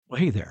Well,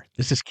 hey there,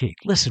 this is Keith.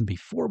 Listen,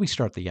 before we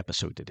start the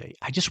episode today,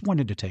 I just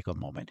wanted to take a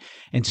moment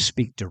and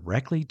speak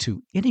directly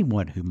to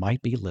anyone who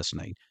might be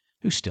listening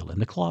who's still in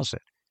the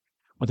closet.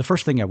 Well, the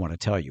first thing I want to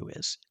tell you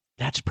is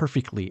that's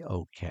perfectly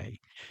okay.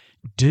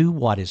 Do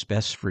what is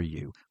best for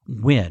you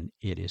when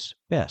it is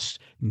best.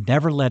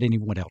 Never let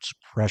anyone else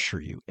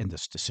pressure you in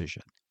this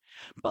decision.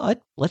 But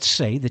let's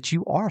say that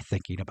you are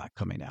thinking about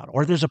coming out,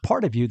 or there's a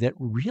part of you that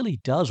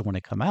really does want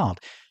to come out,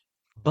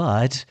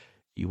 but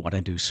you want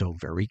to do so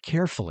very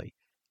carefully,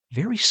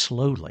 very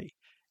slowly,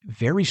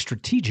 very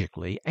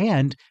strategically,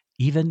 and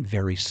even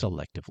very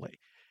selectively.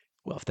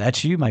 Well, if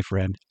that's you, my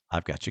friend,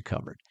 I've got you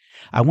covered.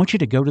 I want you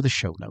to go to the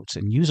show notes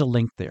and use a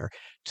link there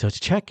to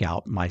check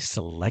out my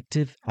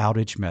Selective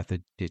Outage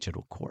Method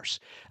digital course.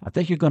 I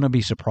think you're going to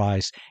be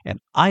surprised, and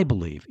I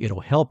believe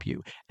it'll help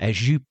you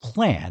as you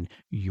plan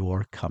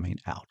your coming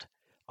out.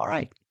 All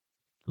right,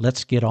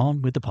 let's get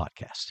on with the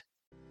podcast.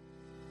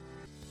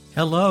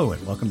 Hello,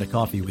 and welcome to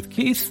Coffee with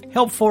Keith,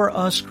 help for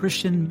us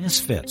Christian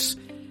misfits.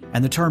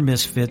 And the term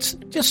misfits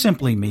just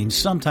simply means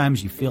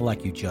sometimes you feel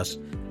like you just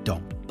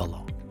don't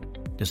belong.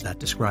 Does that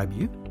describe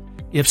you?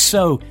 If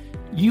so,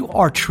 you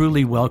are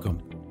truly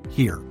welcome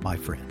here, my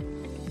friend.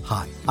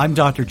 Hi, I'm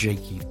Dr. J.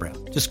 Keith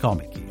Brown. Just call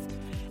me Keith.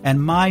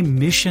 And my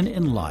mission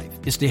in life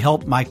is to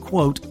help my,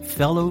 quote,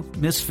 fellow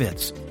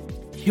misfits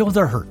heal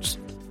their hurts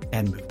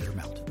and move their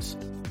mountains.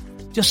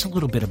 Just a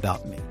little bit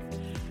about me.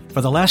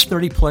 For the last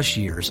 30 plus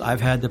years,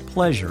 I've had the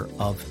pleasure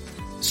of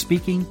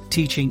speaking,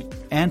 teaching,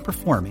 and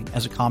performing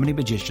as a comedy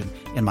magician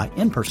in my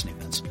in-person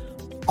events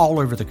all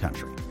over the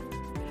country.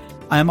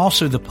 I am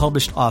also the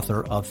published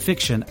author of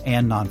fiction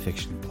and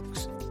nonfiction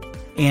books.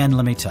 And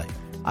let me tell you,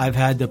 I've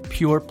had the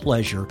pure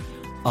pleasure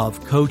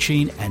of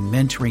coaching and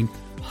mentoring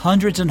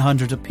hundreds and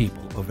hundreds of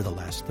people over the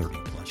last 30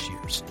 plus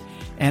years.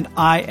 And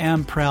I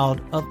am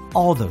proud of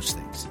all those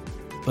things.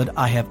 But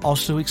I have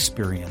also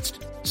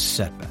experienced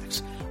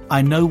setbacks.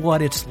 I know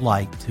what it's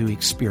like to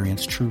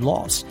experience true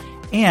loss.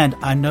 And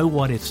I know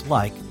what it's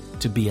like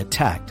to be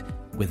attacked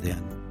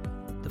within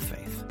the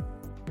faith.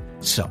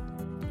 So,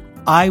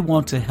 I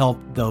want to help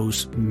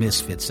those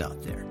misfits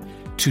out there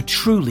to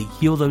truly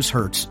heal those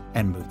hurts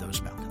and move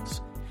those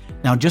mountains.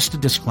 Now, just a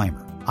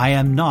disclaimer, I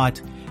am not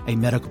a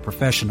medical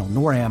professional,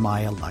 nor am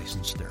I a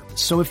licensed therapist.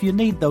 So if you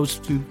need those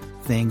two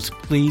things,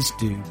 please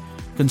do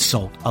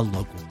consult a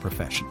local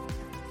professional.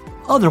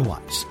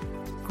 Otherwise,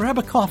 grab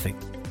a coffee,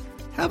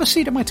 have a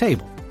seat at my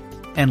table,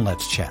 and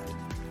let's chat.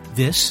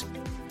 This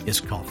is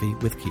Coffee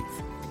with Keith.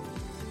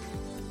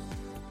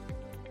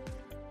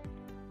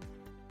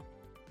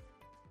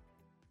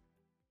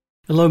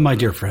 Hello, my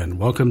dear friend.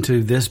 Welcome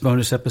to this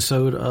bonus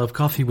episode of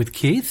Coffee with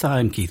Keith.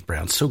 I'm Keith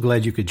Brown. So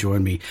glad you could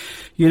join me.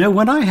 You know,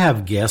 when I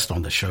have guests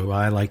on the show,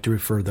 I like to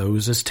refer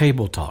those as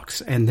table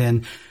talks. And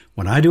then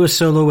when I do a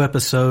solo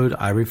episode,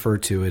 I refer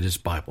to it as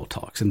Bible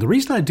talks. And the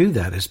reason I do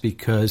that is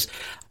because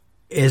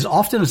as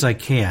often as I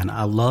can,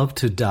 I love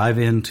to dive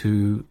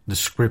into the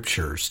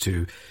scriptures,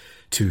 to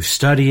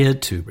study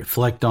it, to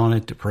reflect on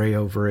it, to pray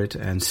over it,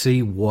 and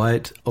see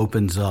what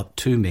opens up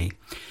to me.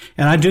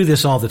 And I do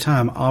this all the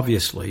time,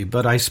 obviously,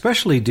 but I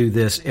especially do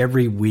this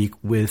every week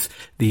with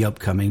the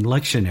upcoming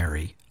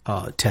lectionary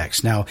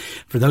text. Now,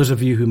 for those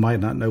of you who might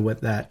not know what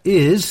that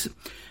is,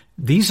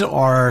 these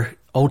are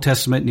Old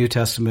Testament, New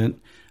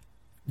Testament,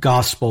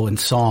 Gospel, and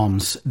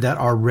Psalms that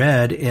are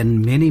read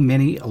in many,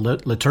 many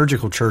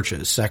liturgical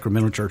churches,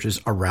 sacramental churches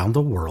around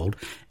the world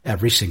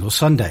every single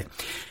Sunday.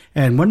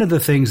 And one of the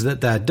things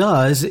that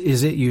does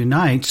is it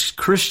unites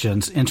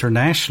Christians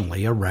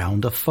internationally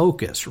around a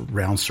focus,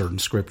 around certain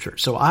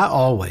scriptures. So I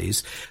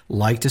always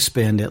like to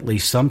spend at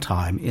least some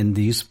time in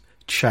these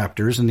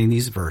chapters and in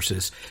these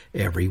verses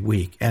every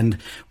week. And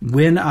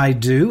when I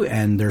do,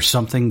 and there's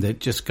something that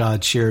just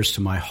God shares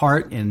to my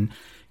heart, and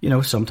you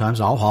know,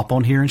 sometimes I'll hop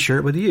on here and share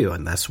it with you,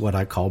 and that's what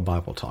I call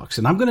Bible Talks.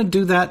 And I'm going to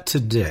do that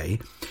today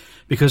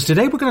because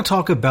today we're going to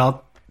talk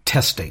about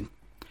testing.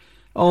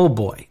 Oh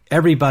boy,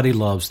 everybody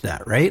loves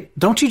that, right?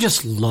 Don't you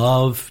just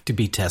love to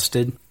be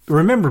tested?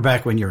 Remember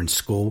back when you're in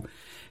school,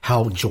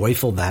 how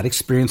joyful that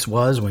experience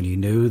was when you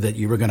knew that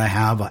you were going to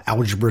have an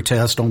algebra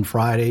test on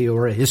Friday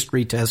or a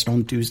history test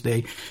on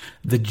Tuesday.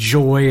 The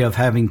joy of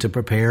having to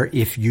prepare,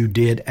 if you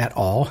did at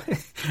all,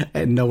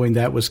 and knowing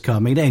that was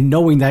coming, and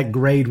knowing that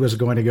grade was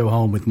going to go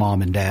home with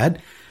mom and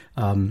dad.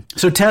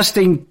 So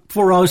testing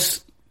for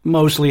us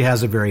mostly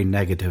has a very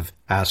negative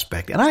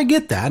aspect. And I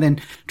get that.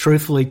 And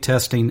truthfully,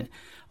 testing,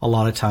 a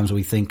lot of times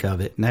we think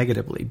of it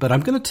negatively. But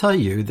I'm going to tell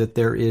you that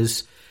there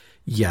is,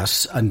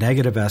 yes, a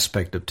negative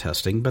aspect of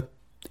testing, but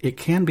it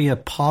can be a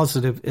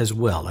positive as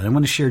well. And I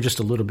want to share just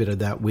a little bit of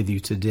that with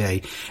you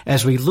today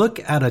as we look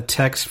at a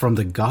text from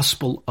the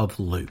Gospel of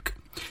Luke.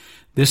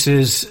 This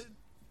is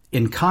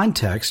in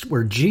context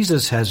where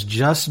Jesus has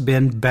just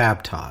been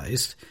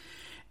baptized,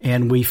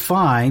 and we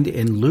find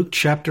in Luke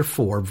chapter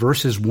 4,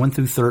 verses 1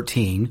 through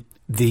 13,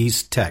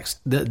 this text.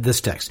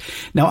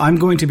 Now, I'm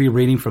going to be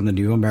reading from the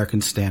New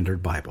American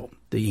Standard Bible,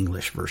 the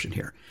English version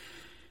here.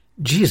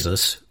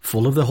 Jesus,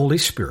 full of the Holy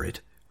Spirit,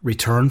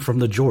 returned from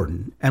the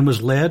Jordan and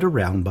was led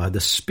around by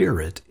the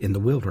Spirit in the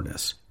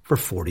wilderness for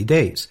 40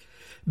 days,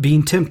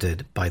 being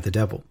tempted by the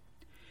devil.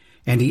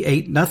 And he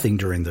ate nothing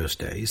during those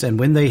days, and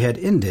when they had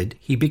ended,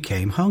 he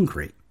became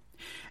hungry.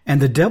 And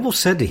the devil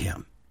said to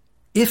him,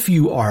 "If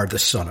you are the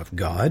Son of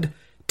God,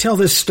 tell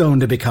this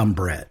stone to become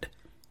bread."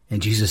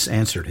 And Jesus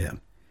answered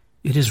him,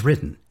 "It is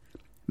written,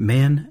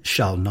 man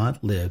shall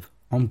not live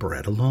on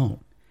bread alone."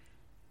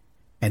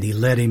 And he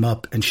led him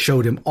up and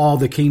showed him all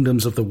the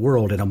kingdoms of the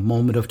world in a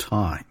moment of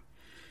time.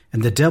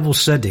 And the devil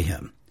said to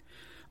him,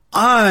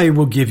 "I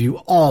will give you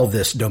all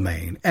this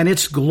domain and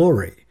its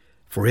glory,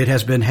 for it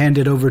has been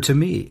handed over to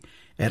me,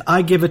 and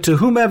I give it to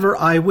whomever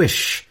I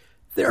wish.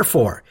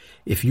 Therefore,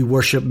 if you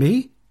worship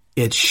me,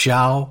 it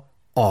shall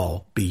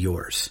all be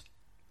yours."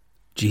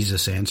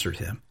 Jesus answered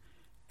him,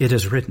 "It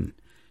is written,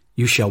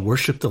 you shall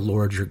worship the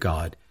Lord your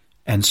God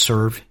and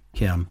serve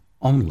him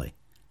only."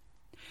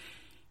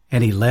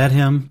 And he led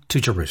him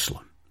to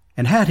Jerusalem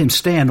and had him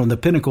stand on the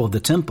pinnacle of the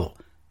temple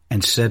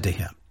and said to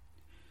him,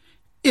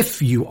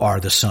 "If you are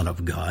the Son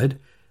of God,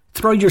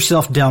 throw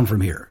yourself down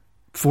from here,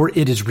 for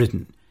it is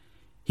written,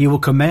 he will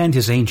command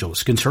his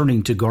angels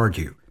concerning to guard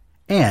you,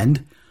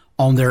 and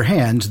on their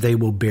hands they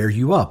will bear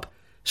you up,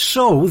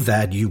 so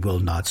that you will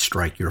not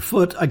strike your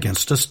foot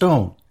against a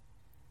stone."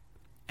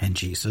 And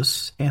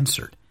Jesus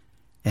answered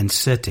and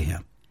said to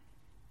him,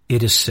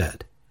 "It is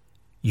said,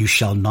 you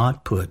shall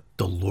not put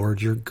the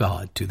Lord your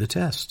God to the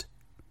test."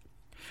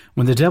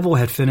 When the devil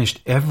had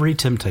finished every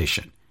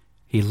temptation,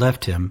 he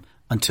left him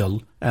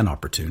until an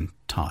opportune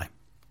time.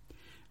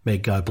 May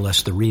God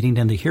bless the reading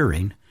and the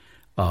hearing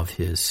of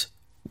his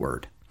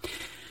word.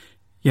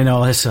 You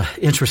know, it's an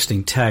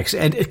interesting text.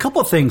 And a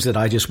couple of things that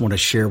I just want to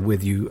share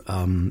with you,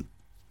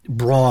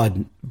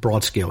 broad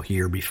scale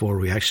here before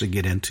we actually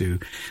get into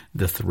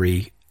the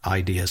three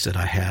ideas that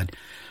I had.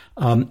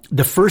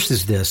 The first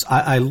is this.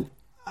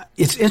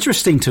 It's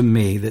interesting to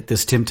me that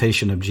this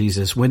temptation of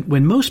Jesus,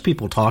 when most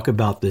people talk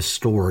about this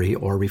story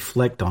or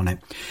reflect on it,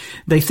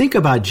 they think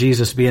about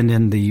Jesus being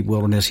in the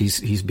wilderness.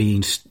 He's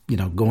being,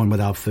 going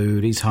without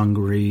food. He's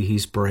hungry.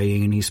 He's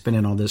praying, and he's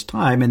spending all this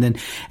time. And then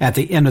at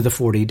the end of the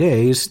 40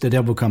 days, the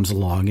devil comes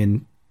along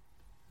and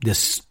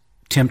this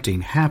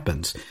tempting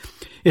happens.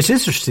 It's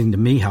interesting to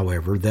me,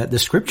 however, that the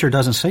scripture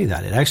doesn't say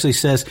that. It actually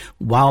says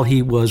while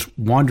he was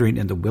wandering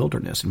in the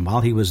wilderness and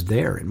while he was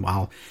there and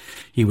while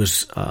he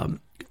was,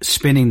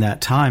 spending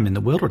that time in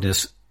the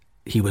wilderness,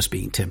 he was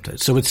being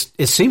tempted. So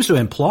it seems to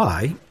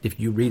imply, if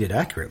you read it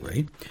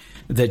accurately,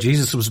 that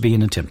Jesus was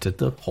being tempted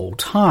the whole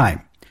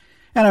time.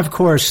 And of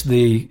course,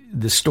 the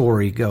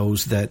story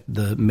goes that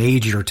the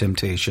major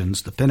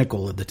temptations, the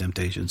pinnacle of the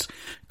temptations,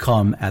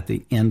 come at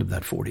the end of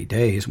that 40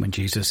 days when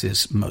Jesus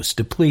is most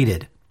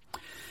depleted.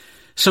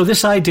 So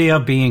this idea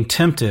of being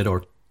tempted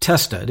or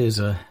tested is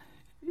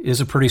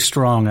a pretty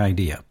strong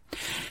idea.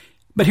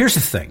 But here's the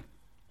thing.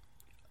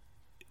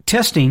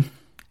 Testing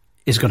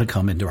is going to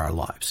come into our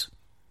lives.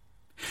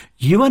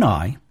 You and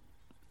I,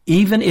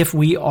 even if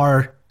we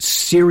are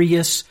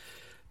serious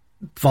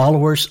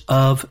followers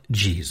of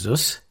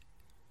Jesus,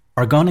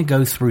 are going to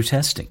go through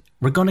testing.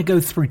 We're going to go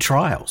through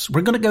trials.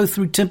 We're going to go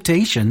through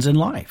temptations in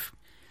life.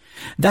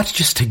 That's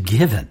just a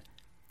given.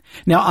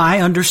 Now, I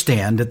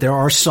understand that there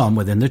are some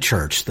within the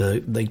church,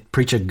 they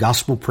preach a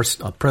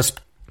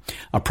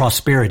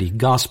prosperity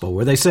gospel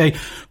where they say,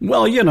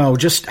 well,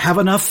 just have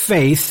enough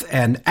faith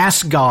and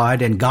ask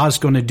God and God's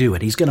going to do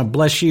it. He's going to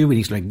bless you and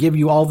he's going to give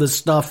you all this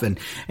stuff and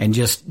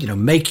just,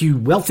 make you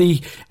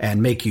wealthy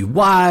and make you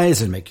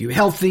wise and make you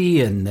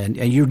healthy and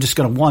you're just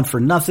going to want for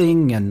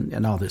nothing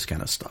and all this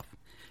kind of stuff.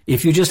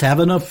 If you just have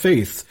enough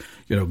faith,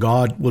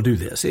 God will do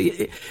this.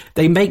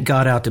 They make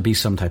God out to be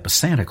some type of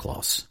Santa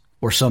Claus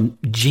or some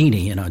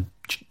genie in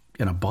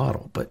a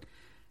bottle, but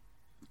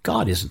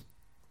God isn't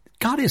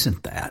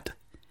that.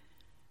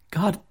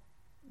 God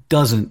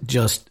doesn't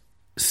just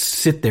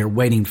sit there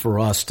waiting for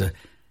us to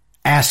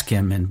ask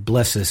him and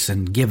bless us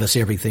and give us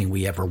everything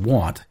we ever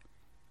want.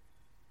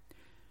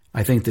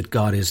 I think that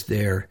God is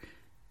there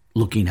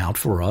looking out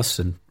for us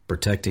and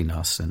protecting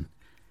us, and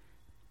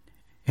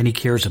he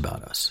cares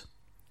about us.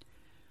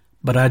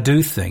 But I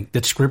do think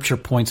that Scripture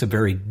points a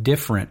very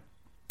different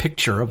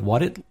picture of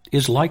what it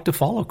is like to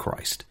follow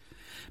Christ.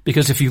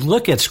 Because if you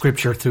look at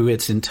Scripture through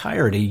its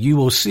entirety, you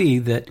will see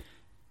that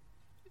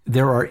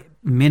there are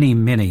many,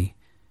 many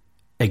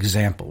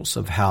examples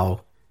of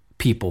how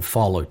people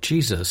followed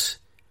Jesus,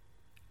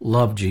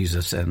 loved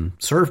Jesus, and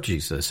served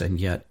Jesus, and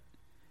yet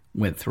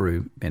went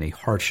through many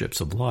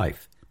hardships of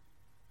life.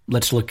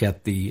 Let's look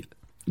at the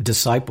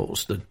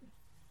disciples,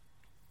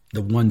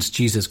 the ones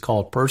Jesus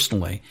called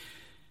personally.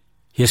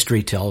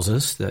 History tells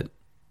us that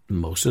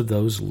most of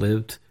those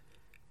lived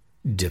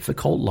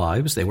difficult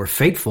lives. They were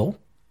faithful,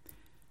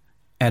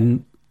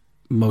 and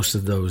most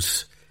of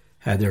those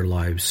had their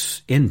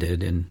lives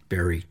ended in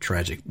very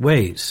tragic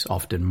ways,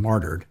 often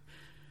martyred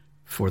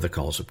for the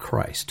cause of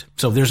Christ.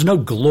 So there's no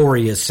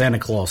glorious Santa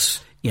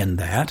Claus in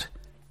that,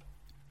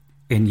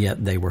 and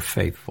yet they were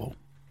faithful.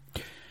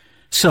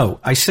 So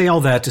I say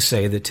all that to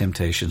say that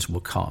temptations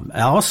will come.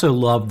 I also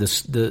love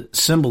the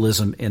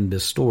symbolism in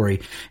this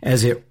story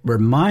as it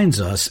reminds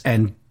us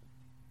and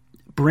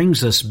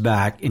brings us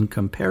back in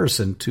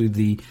comparison to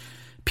the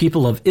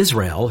people of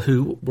Israel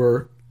who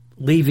were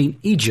leaving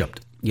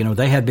Egypt. You know,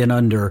 they had been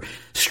under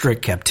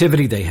strict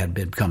captivity. They had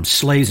become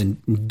slaves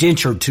and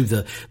indentured to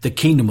the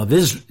kingdom of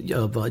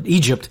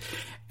Egypt.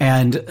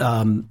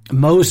 And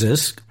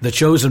Moses, the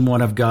chosen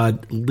one of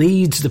God,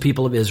 leads the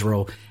people of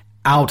Israel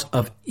out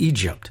of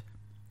Egypt.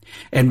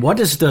 And what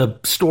does the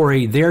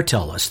story there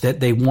tell us? That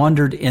they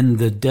wandered in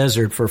the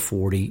desert for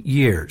 40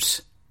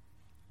 years.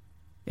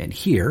 And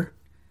here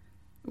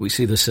we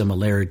see the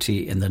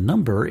similarity in the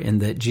number in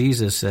that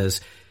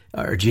Jesus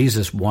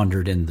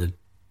wandered in the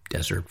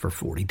desert for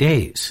 40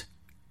 days.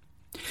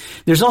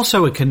 There's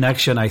also a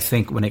connection, I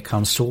think, when it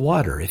comes to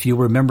water. If you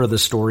remember the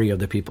story of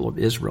the people of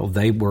Israel,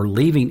 they were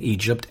leaving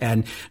Egypt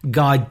and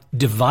God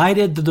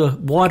divided the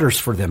waters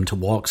for them to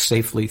walk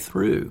safely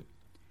through.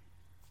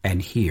 And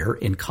here,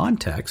 in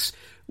context,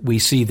 we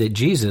see that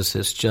Jesus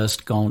has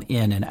just gone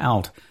in and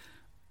out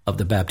of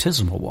the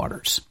baptismal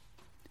waters.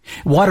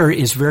 Water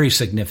is very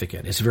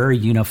significant. It's very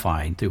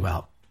unifying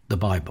throughout the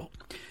Bible.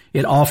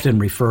 It often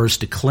refers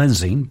to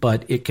cleansing,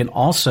 but it can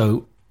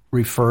also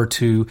refer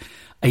to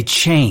a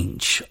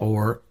change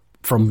or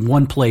from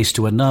one place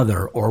to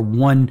another or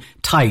one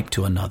type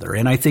to another.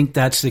 And I think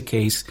that's the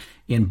case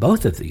in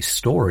both of these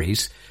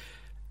stories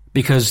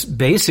because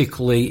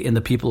basically in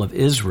the people of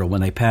Israel,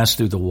 when they passed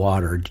through the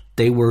water,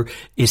 they were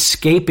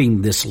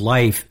escaping this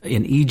life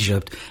in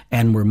Egypt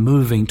and were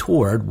moving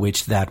toward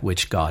that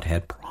which God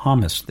had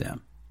promised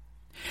them.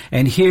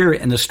 And here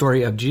in the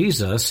story of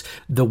Jesus,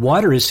 the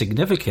water is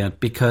significant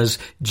because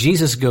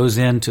Jesus goes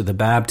into the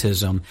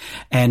baptism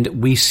and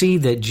we see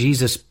that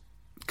Jesus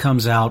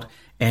comes out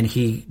and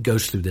he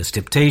goes through this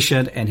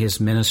temptation and his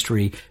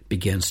ministry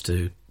begins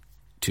to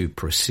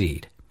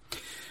proceed.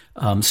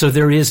 So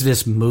there is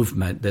this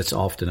movement that's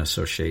often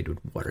associated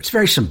with water. It's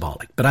very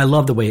symbolic, but I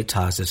love the way it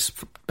ties us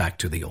back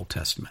to the Old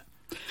Testament.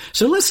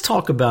 So let's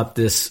talk about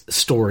this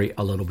story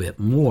a little bit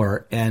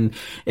more. And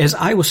as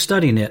I was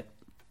studying it,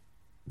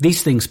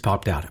 these things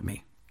popped out at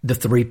me. The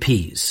 3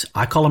 Ps.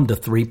 I call them the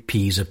 3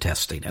 Ps of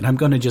testing. And I'm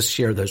going to just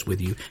share those with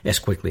you as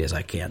quickly as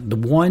I can.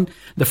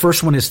 The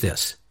first one is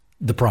this,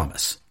 the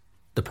promise.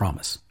 The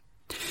promise.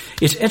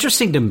 It's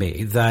interesting to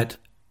me that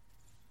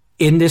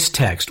in this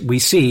text, we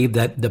see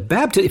that the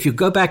baptism, if you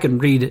go back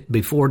and read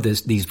before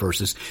these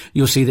verses,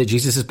 you'll see that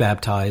Jesus is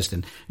baptized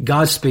and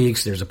God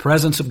speaks. There's a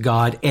presence of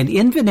God. And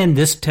even in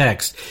this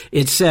text,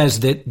 it says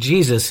that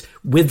Jesus,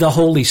 with the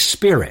Holy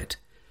Spirit,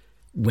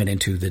 went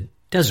into the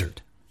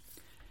desert.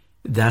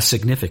 That's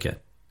significant.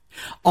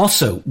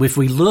 Also, if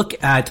we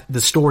look at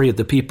the story of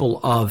the people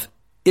of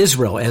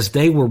Israel as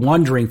they were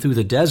wandering through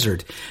the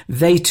desert,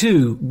 they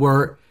too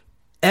were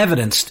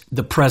evidenced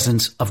the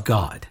presence of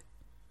God.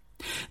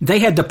 They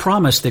had the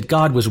promise that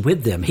God was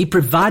with them. He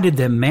provided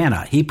them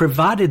manna. He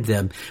provided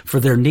them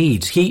for their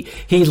needs. He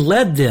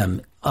led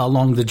them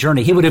along the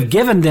journey. He would have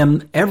given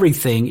them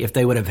everything if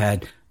they would have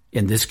had,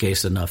 in this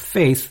case, enough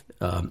faith.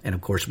 And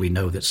of course, we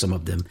know that some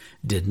of them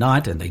did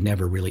not, and they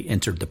never really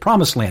entered the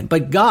promised land.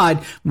 But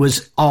God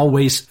was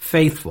always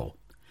faithful.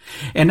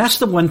 And that's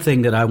the one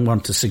thing that I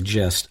want to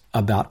suggest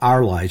about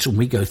our lives when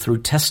we go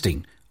through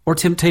testing or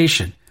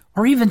temptation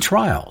or even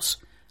trials.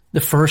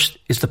 The first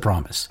is the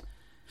promise.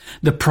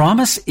 The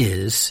promise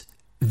is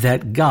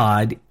that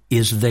God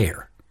is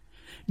there.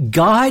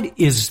 God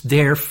is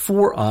there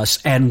for us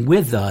and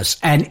with us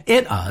and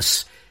in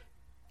us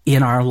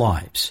in our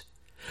lives.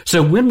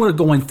 So when we're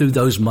going through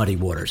those muddy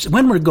waters,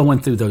 when we're going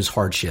through those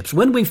hardships,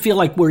 when we feel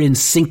like we're in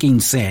sinking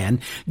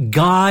sand,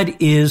 God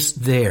is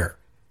there.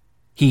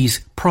 He's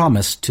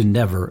promised to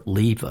never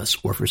leave us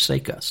or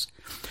forsake us.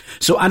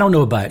 So I don't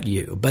know about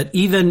you, but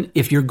even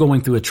if you're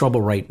going through a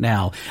trouble right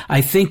now,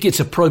 I think it's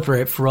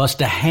appropriate for us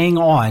to hang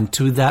on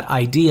to that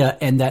idea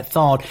and that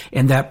thought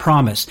and that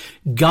promise.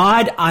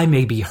 God, I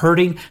may be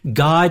hurting.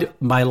 God,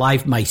 my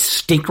life might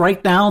stink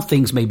right now.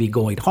 Things may be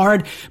going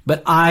hard,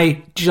 but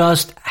I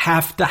just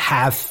have to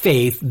have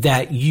faith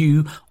that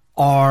you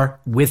are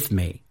with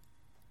me.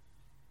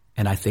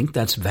 And I think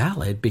that's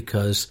valid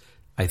because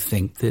I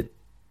think that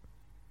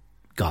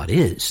God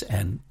is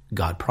and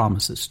God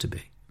promises to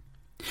be.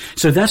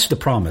 So that's the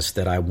promise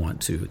that I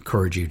want to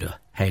encourage you to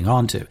hang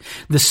on to.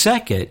 The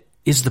second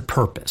is the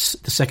purpose.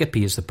 The second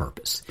P is the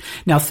purpose.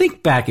 Now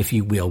think back, if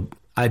you will.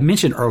 I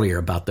mentioned earlier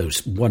about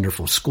those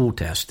wonderful school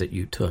tests that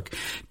you took.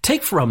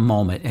 Take for a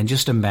moment and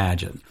just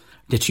imagine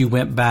that you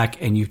went back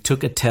and you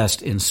took a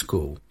test in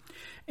school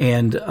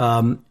and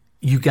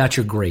you got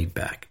your grade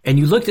back. And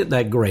you looked at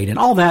that grade, and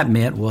all that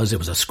meant was it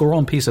was a score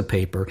on a piece of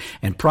paper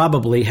and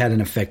probably had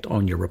an effect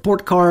on your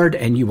report card,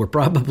 and you were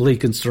probably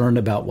concerned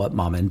about what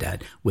mom and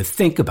dad would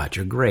think about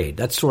your grade.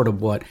 That's sort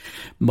of what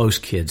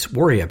most kids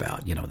worry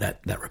about,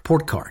 that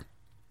report card.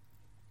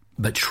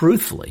 But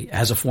truthfully,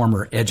 as a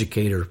former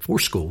educator for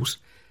schools,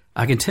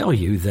 I can tell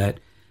you that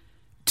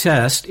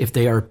tests, if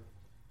they are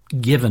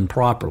given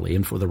properly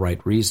and for the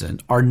right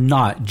reason, are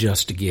not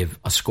just to give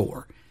a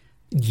score.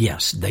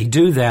 Yes, they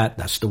do that.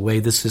 That's the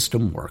way the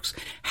system works.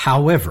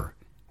 However,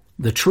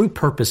 the true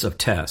purpose of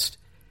test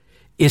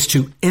is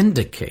to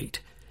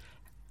indicate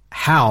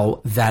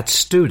how that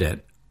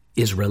student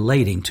is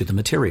relating to the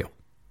material.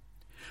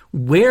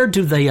 Where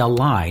do they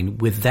align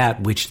with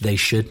that which they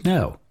should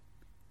know?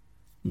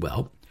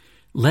 Well,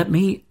 let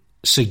me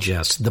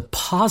suggest the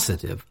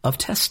positive of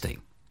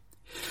testing.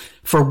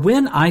 For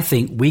when I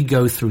think we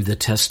go through the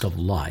test of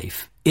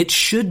life, it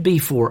should be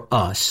for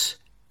us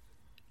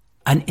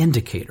an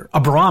indicator, a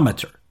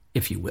barometer,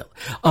 if you will,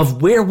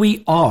 of where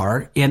we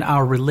are in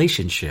our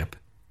relationship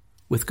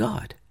with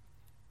God.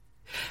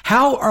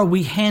 How are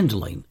we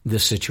handling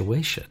this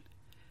situation?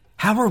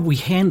 How are we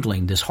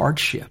handling this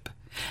hardship?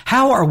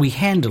 How are we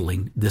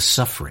handling this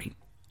suffering?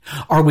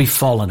 Are we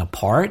falling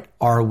apart?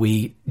 Are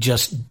we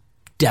just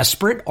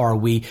desperate? Are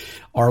we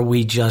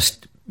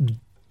just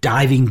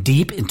diving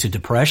deep into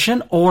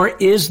depression? Or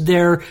is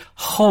there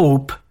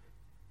hope,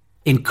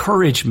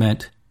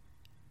 encouragement,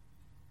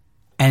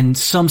 and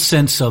some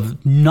sense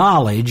of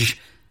knowledge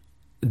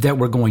that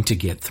we're going to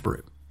get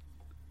through?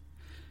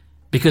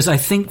 Because I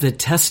think that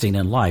testing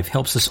in life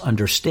helps us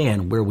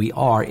understand where we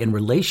are in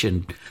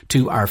relation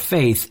to our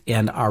faith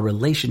and our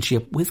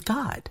relationship with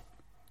God.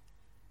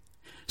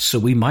 So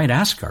we might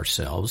ask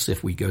ourselves,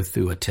 if we go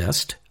through a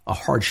test, a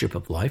hardship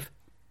of life,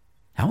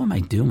 how am I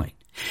doing?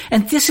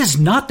 And this is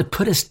not to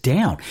put us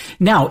down.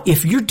 Now,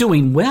 if you're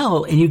doing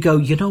well and you go,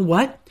 you know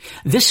what?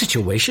 This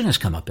situation has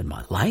come up in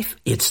my life.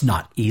 It's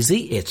not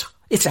easy.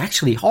 It's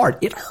actually hard.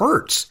 It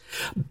hurts.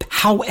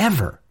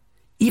 However,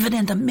 even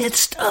in the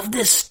midst of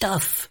this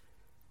stuff,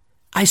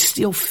 I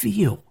still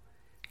feel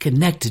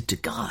connected to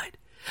God.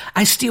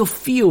 I still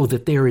feel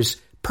that there is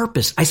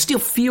purpose. I still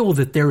feel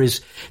that there's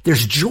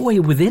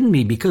joy within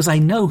me because I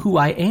know who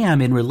I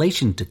am in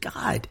relation to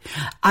God.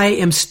 I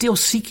am still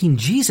seeking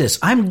Jesus.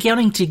 I'm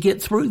going to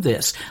get through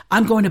this.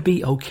 I'm going to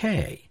be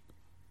okay.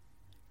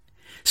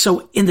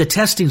 So in the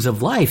testings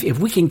of life, if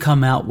we can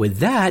come out with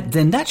that,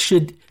 then that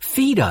should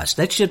feed us.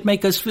 That should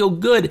make us feel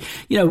good.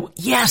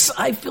 Yes,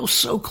 I feel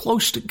so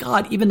close to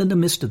God, even in the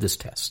midst of this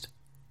test.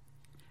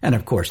 And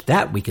of course,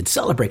 that we can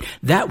celebrate,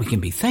 that we can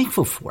be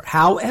thankful for.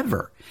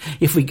 However,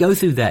 if we go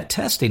through that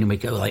testing and we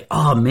go like,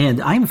 oh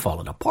man, I'm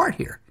falling apart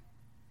here.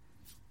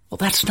 Well,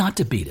 that's not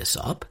to beat us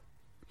up.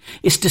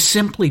 It's to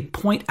simply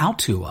point out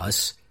to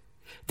us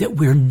that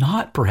we're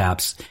not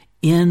perhaps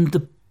in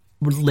the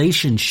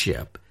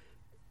relationship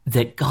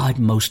that God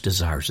most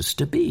desires us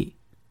to be.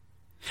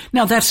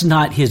 Now, that's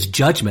not his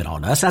judgment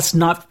on us. That's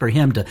not for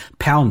him to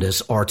pound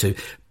us or to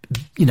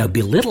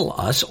belittle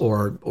us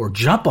or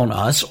jump on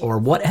us or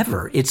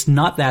whatever. It's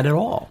not that at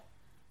all.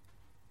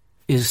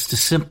 It is to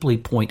simply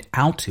point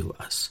out to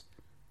us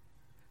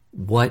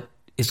what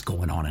is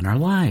going on in our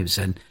lives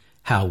and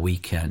how we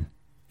can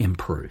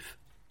improve.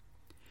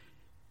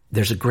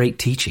 There's a great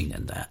teaching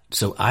in that.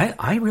 So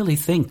I really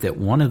think that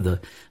one of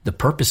the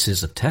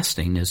purposes of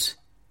testing is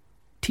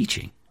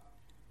teaching.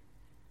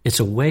 It's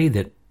a way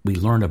that we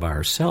learn about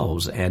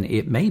ourselves, and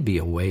it may be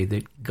a way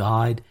that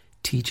God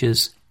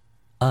teaches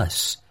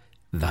us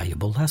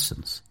valuable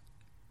lessons.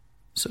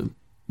 So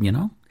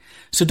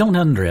don't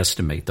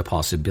underestimate the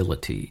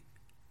possibility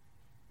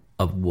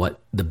of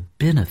what the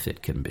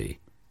benefit can be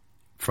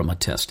from a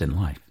test in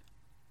life.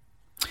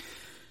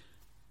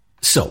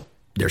 So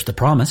there's the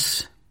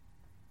promise.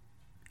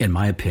 In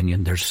my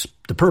opinion, there's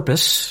the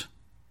purpose,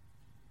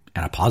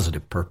 and a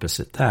positive purpose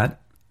at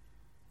that.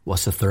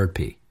 What's the third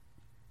P?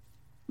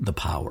 The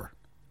power.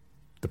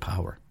 The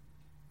power.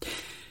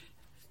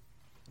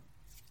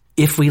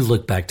 If we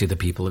look back to the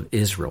people of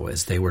Israel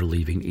as they were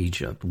leaving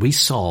Egypt, we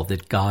saw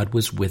that God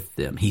was with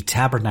them. He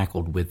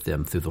tabernacled with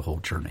them through the whole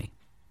journey.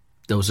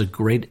 There was a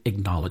great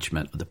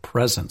acknowledgement of the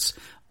presence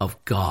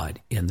of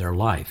God in their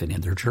life and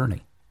in their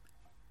journey.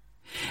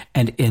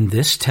 And in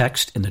this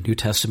text in the New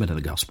Testament in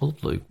the Gospel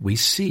of Luke, we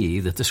see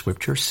that the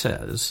Scripture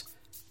says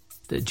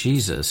that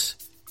Jesus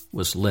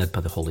was led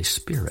by the Holy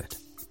Spirit.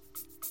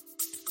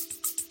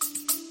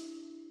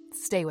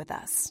 Stay with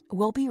us.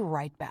 We'll be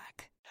right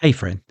back. Hey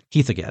friend,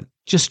 Keith again.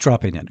 Just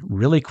dropping in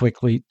really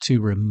quickly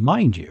to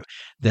remind you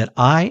that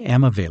I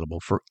am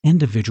available for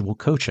individual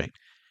coaching.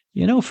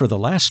 For the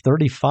last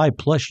 35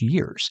 plus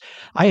years,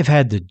 I have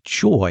had the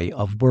joy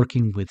of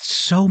working with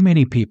so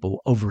many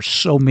people over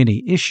so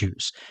many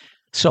issues.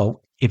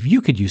 So if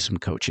you could use some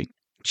coaching,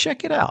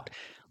 check it out.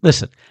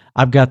 Listen,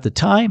 I've got the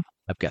time,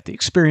 I've got the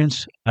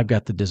experience, I've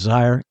got the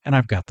desire, and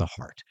I've got the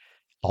heart.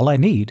 All I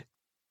need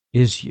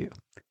is you.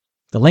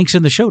 The link's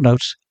in the show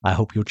notes. I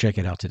hope you'll check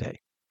it out today.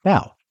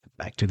 Now,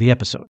 back to the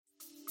episode.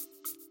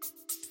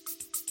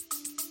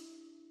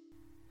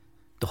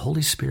 The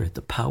Holy Spirit,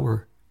 the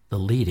power, the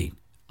leading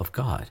of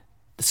God,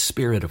 the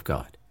Spirit of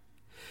God.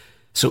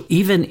 So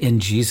even in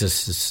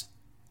Jesus'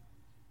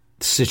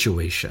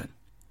 situation,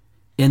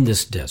 in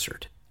this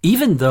desert,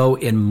 even though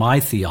in my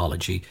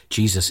theology,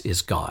 Jesus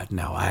is God.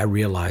 Now, I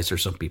realize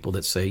there's some people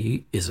that say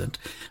he isn't,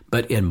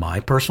 but in my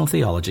personal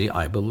theology,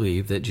 I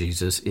believe that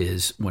Jesus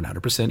is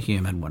 100%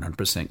 human,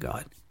 100%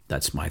 God.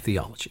 That's my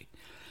theology.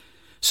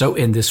 So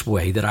in this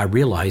way that I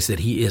realize that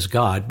he is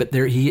God, but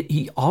there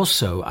he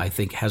also, I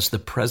think, has the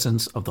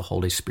presence of the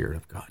Holy Spirit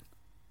of God.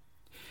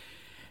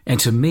 And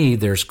to me,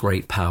 there's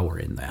great power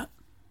in that.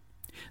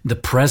 the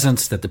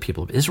presence that the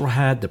people of Israel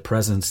had, the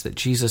presence that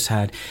Jesus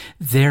had.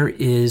 There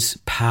is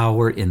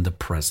power in the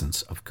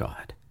presence of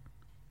God.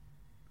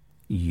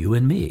 You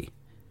and me,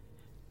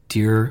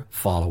 dear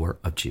follower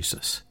of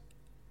Jesus,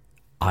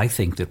 I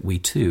think that we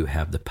too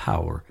have the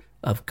power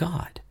of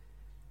God.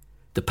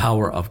 The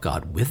power of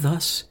God with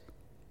us,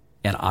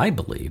 and I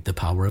believe the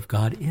power of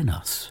God in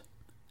us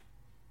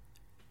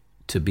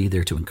to be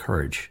there to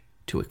encourage,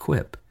 to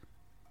equip,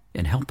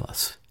 and help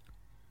us.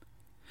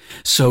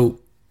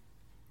 So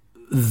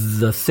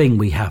the thing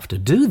we have to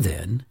do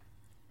then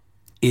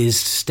is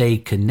stay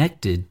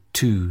connected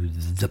to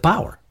the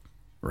power,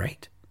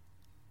 right?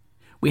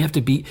 We have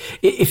to be,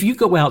 if you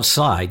go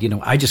outside,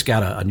 I just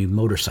got a new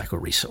motorcycle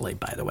recently,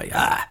 by the way.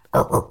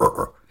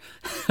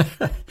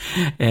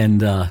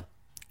 And,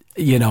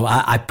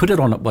 I put it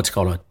on what's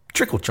called a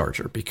trickle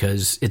charger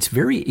because it's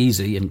very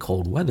easy in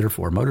cold weather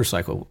for a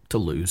motorcycle to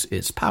lose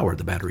its power,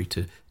 the battery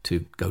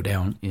to go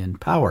down in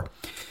power.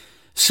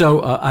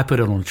 So I put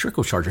it on a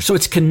trickle charger. So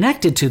it's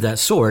connected to that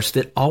source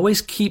that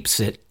always keeps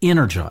it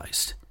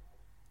energized.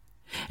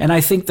 And I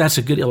think that's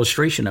a good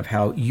illustration of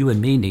how you and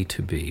me need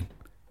to be,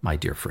 my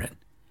dear friend.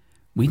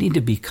 We need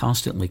to be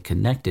constantly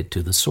connected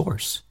to the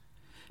source.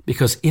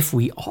 Because if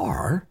we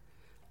are,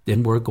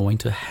 then we're going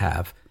to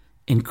have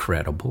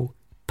incredible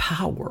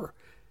power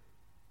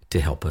to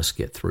help us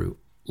get through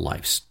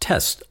life's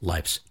tests,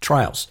 life's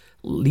trials,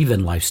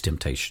 even life's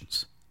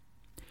temptations.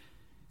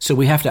 So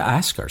we have to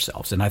ask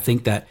ourselves, and I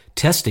think that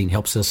testing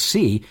helps us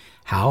see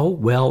how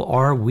well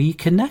are we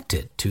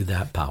connected to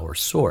that power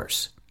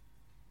source.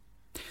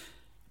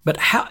 But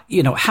how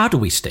do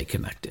we stay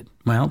connected?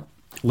 Well,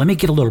 let me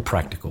get a little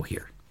practical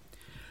here.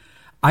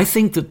 I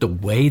think that the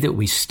way that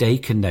we stay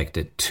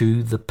connected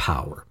to the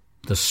power,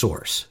 the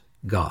source,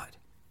 God,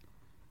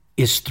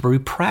 is through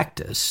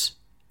practice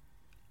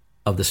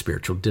of the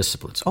spiritual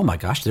disciplines. Oh my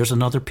gosh, there's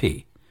another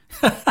P.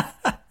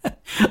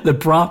 The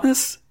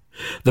promise,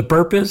 the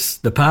purpose,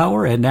 the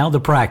power, and now the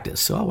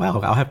practice. Oh, wow,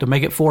 I'll have to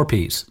make it 4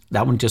 Ps.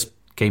 That one just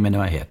came into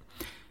my head.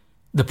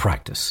 The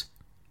practice.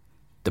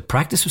 The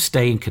practice of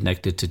staying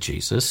connected to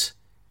Jesus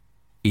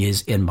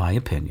is, in my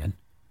opinion,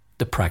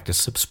 the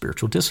practice of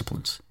spiritual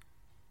disciplines.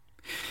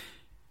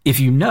 If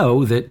you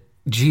know that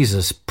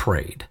Jesus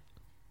prayed,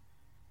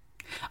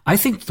 I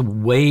think the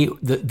way,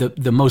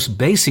 the most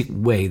basic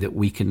way that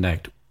we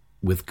connect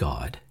with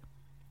God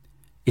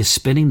is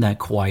spending that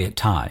quiet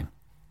time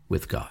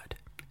with God.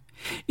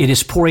 It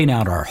is pouring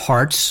out our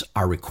hearts,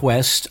 our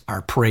requests,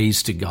 our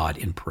praise to God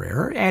in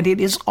prayer, and it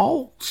is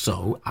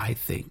also, I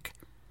think,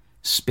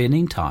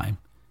 spending time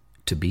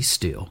to be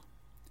still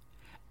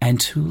and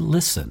to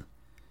listen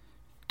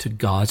to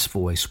God's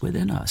voice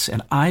within us.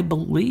 And I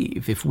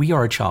believe if we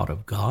are a child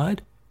of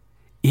God,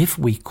 if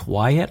we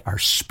quiet our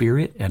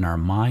spirit and our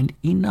mind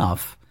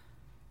enough,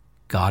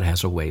 God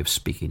has a way of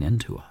speaking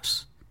into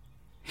us.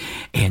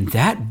 And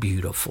that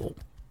beautiful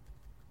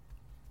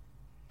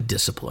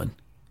discipline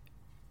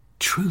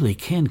truly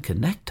can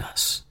connect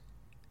us.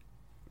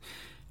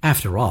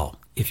 After all,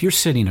 if you're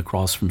sitting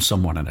across from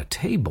someone at a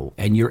table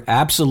and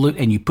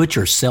you put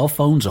your cell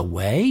phones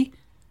away,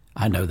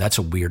 I know that's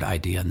a weird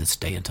idea in this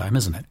day and time,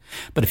 isn't it?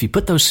 But if you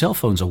put those cell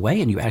phones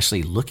away and you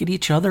actually look at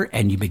each other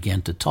and you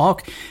begin to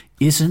talk,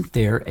 isn't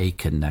there a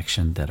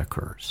connection that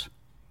occurs?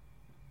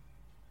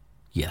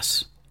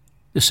 Yes,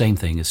 the same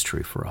thing is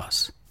true for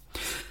us.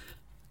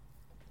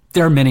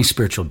 There are many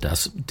spiritual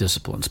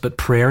disciplines, but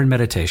prayer and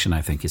meditation,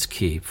 I think, is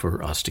key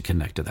for us to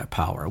connect to that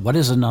power. What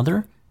is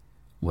another?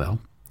 Well,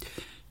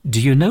 do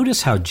you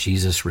notice how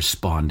Jesus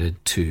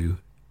responded to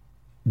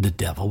the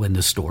devil in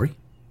this story?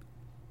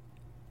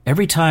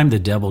 Every time the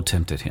devil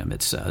tempted him,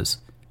 it says,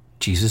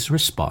 Jesus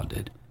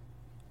responded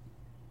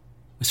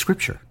with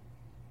Scripture.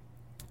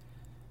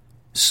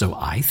 So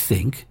I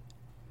think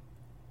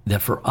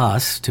that for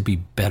us to be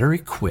better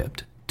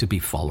equipped to be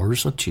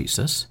followers of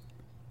Jesus,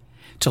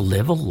 to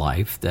live a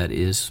life that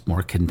is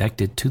more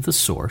connected to the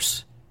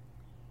source,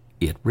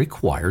 it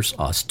requires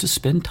us to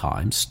spend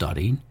time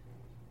studying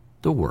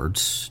the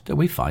words that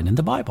we find in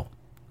the Bible.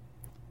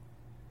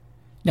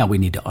 Now, we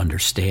need to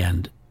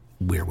understand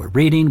where we're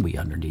reading. We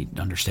need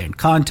to understand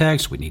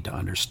context. We need to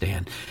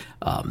understand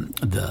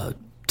the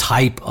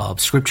type of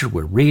scripture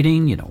we're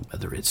reading,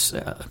 whether it's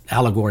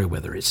allegory,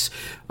 whether it's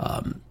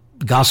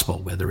gospel,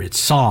 whether it's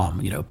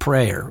psalm,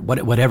 prayer,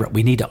 whatever.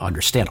 We need to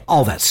understand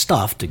all that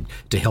stuff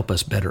to help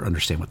us better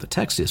understand what the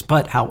text is.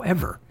 But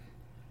however,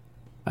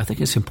 I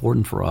think it's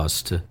important for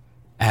us to,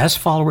 as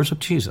followers of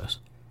Jesus,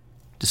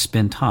 to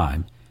spend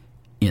time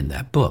in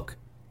that book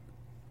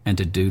and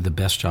to do the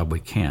best job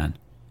we can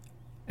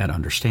at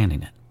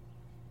understanding it.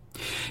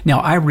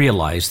 Now, I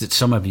realize that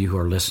some of you who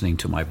are listening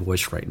to my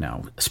voice right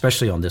now,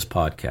 especially on this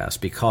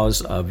podcast,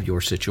 because of your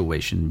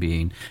situation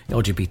being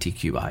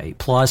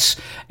LGBTQIA+,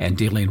 and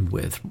dealing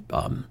with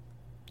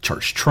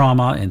church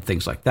trauma and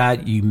things like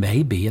that, you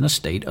may be in a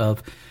state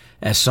of,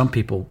 as some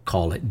people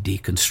call it,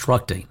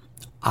 deconstructing.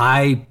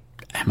 I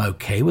am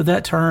okay with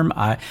that term.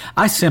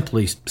 I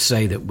simply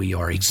say that we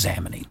are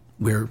examining.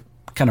 We're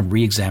kind of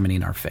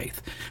re-examining our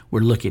faith.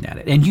 We're looking at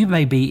it. And you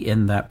may be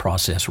in that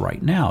process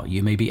right now.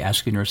 You may be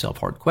asking yourself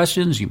hard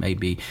questions. You may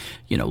be,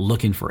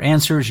 looking for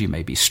answers. You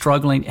may be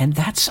struggling, and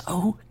that's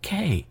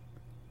okay.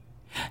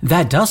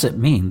 That doesn't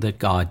mean that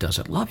God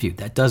doesn't love you.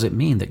 That doesn't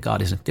mean that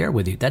God isn't there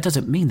with you. That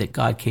doesn't mean that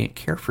God can't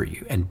care for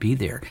you and be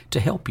there to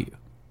help you.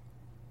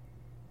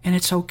 And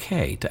it's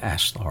okay to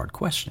ask the hard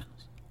questions.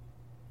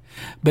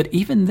 But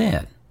even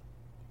then,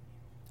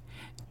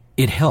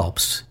 it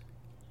helps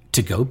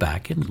to go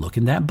back and look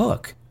in that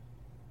book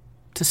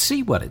to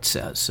see what it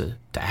says,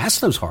 to ask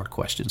those hard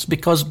questions.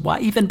 Because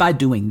even by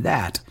doing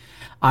that,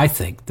 I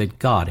think that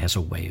God has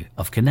a way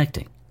of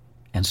connecting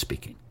and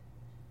speaking.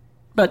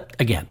 But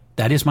again,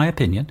 that is my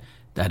opinion.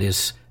 That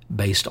is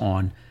based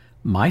on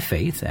my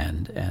faith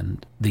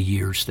and the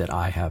years that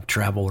I have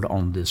traveled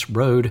on this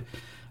road.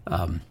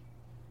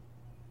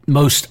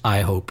 Most,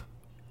 I hope,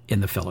 in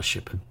the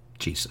fellowship of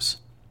Jesus.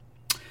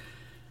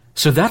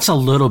 So that's a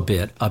little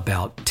bit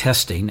about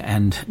testing.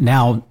 And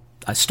now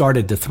I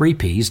started the 3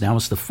 Ps. Now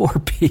it's the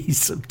 4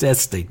 Ps of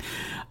testing.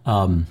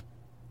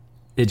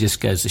 It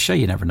just goes to show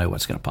you never know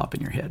what's going to pop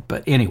in your head.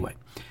 But anyway,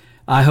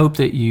 I hope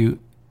that you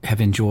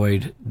have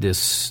enjoyed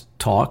this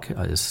talk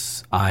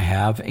as I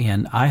have.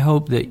 And I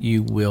hope that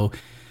you will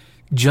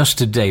just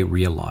today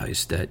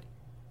realize that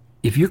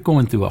if you're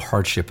going through a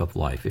hardship of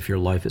life, if your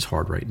life is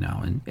hard right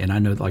now, and I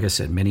know, like I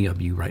said, many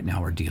of you right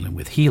now are dealing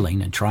with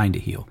healing and trying to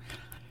heal.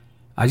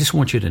 I just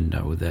want you to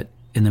know that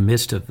in the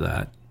midst of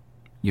that,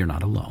 you're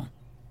not alone.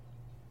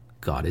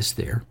 God is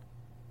there.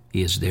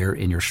 He is there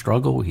in your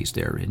struggle. He's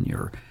there in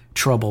your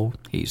trouble.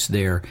 He's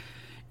there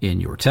in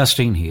your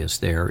testing. He is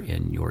there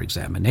in your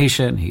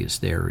examination. He is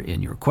there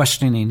in your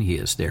questioning. He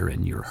is there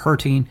in your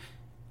hurting.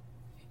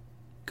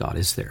 God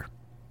is there.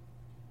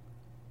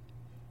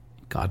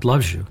 God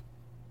loves you,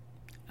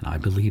 and I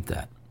believe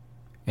that,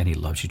 and He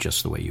loves you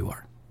just the way you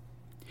are.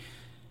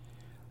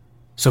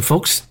 So,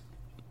 folks,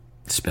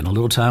 spend a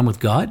little time with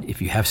God.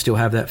 If you still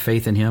have that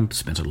faith in Him,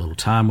 spend a little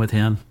time with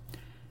Him.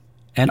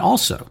 And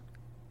also,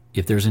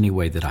 if there's any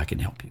way that I can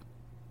help you,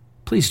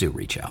 please do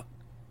reach out.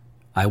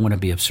 I want to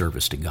be of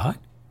service to God,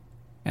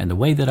 and the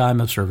way that I'm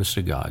of service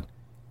to God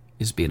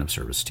is being of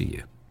service to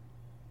you.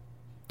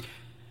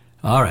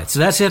 All right, so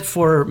that's it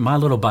for my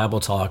little Bible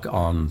talk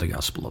on the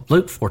Gospel of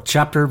Luke, 4th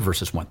chapter,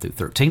 verses 1 through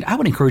 13. I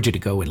would encourage you to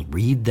go and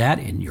read that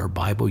in your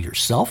Bible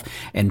yourself,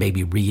 and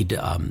maybe read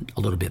a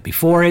little bit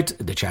before it,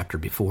 the chapter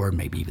before,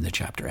 maybe even the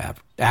chapter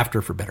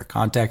after for better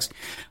context.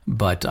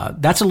 But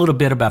that's a little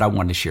bit about what I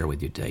wanted to share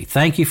with you today.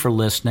 Thank you for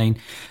listening.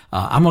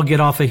 I'm going to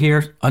get off of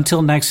here.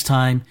 Until next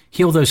time,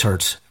 heal those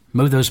hurts,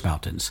 move those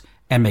mountains,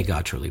 and may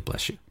God truly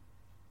bless you.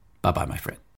 Bye-bye, my friend.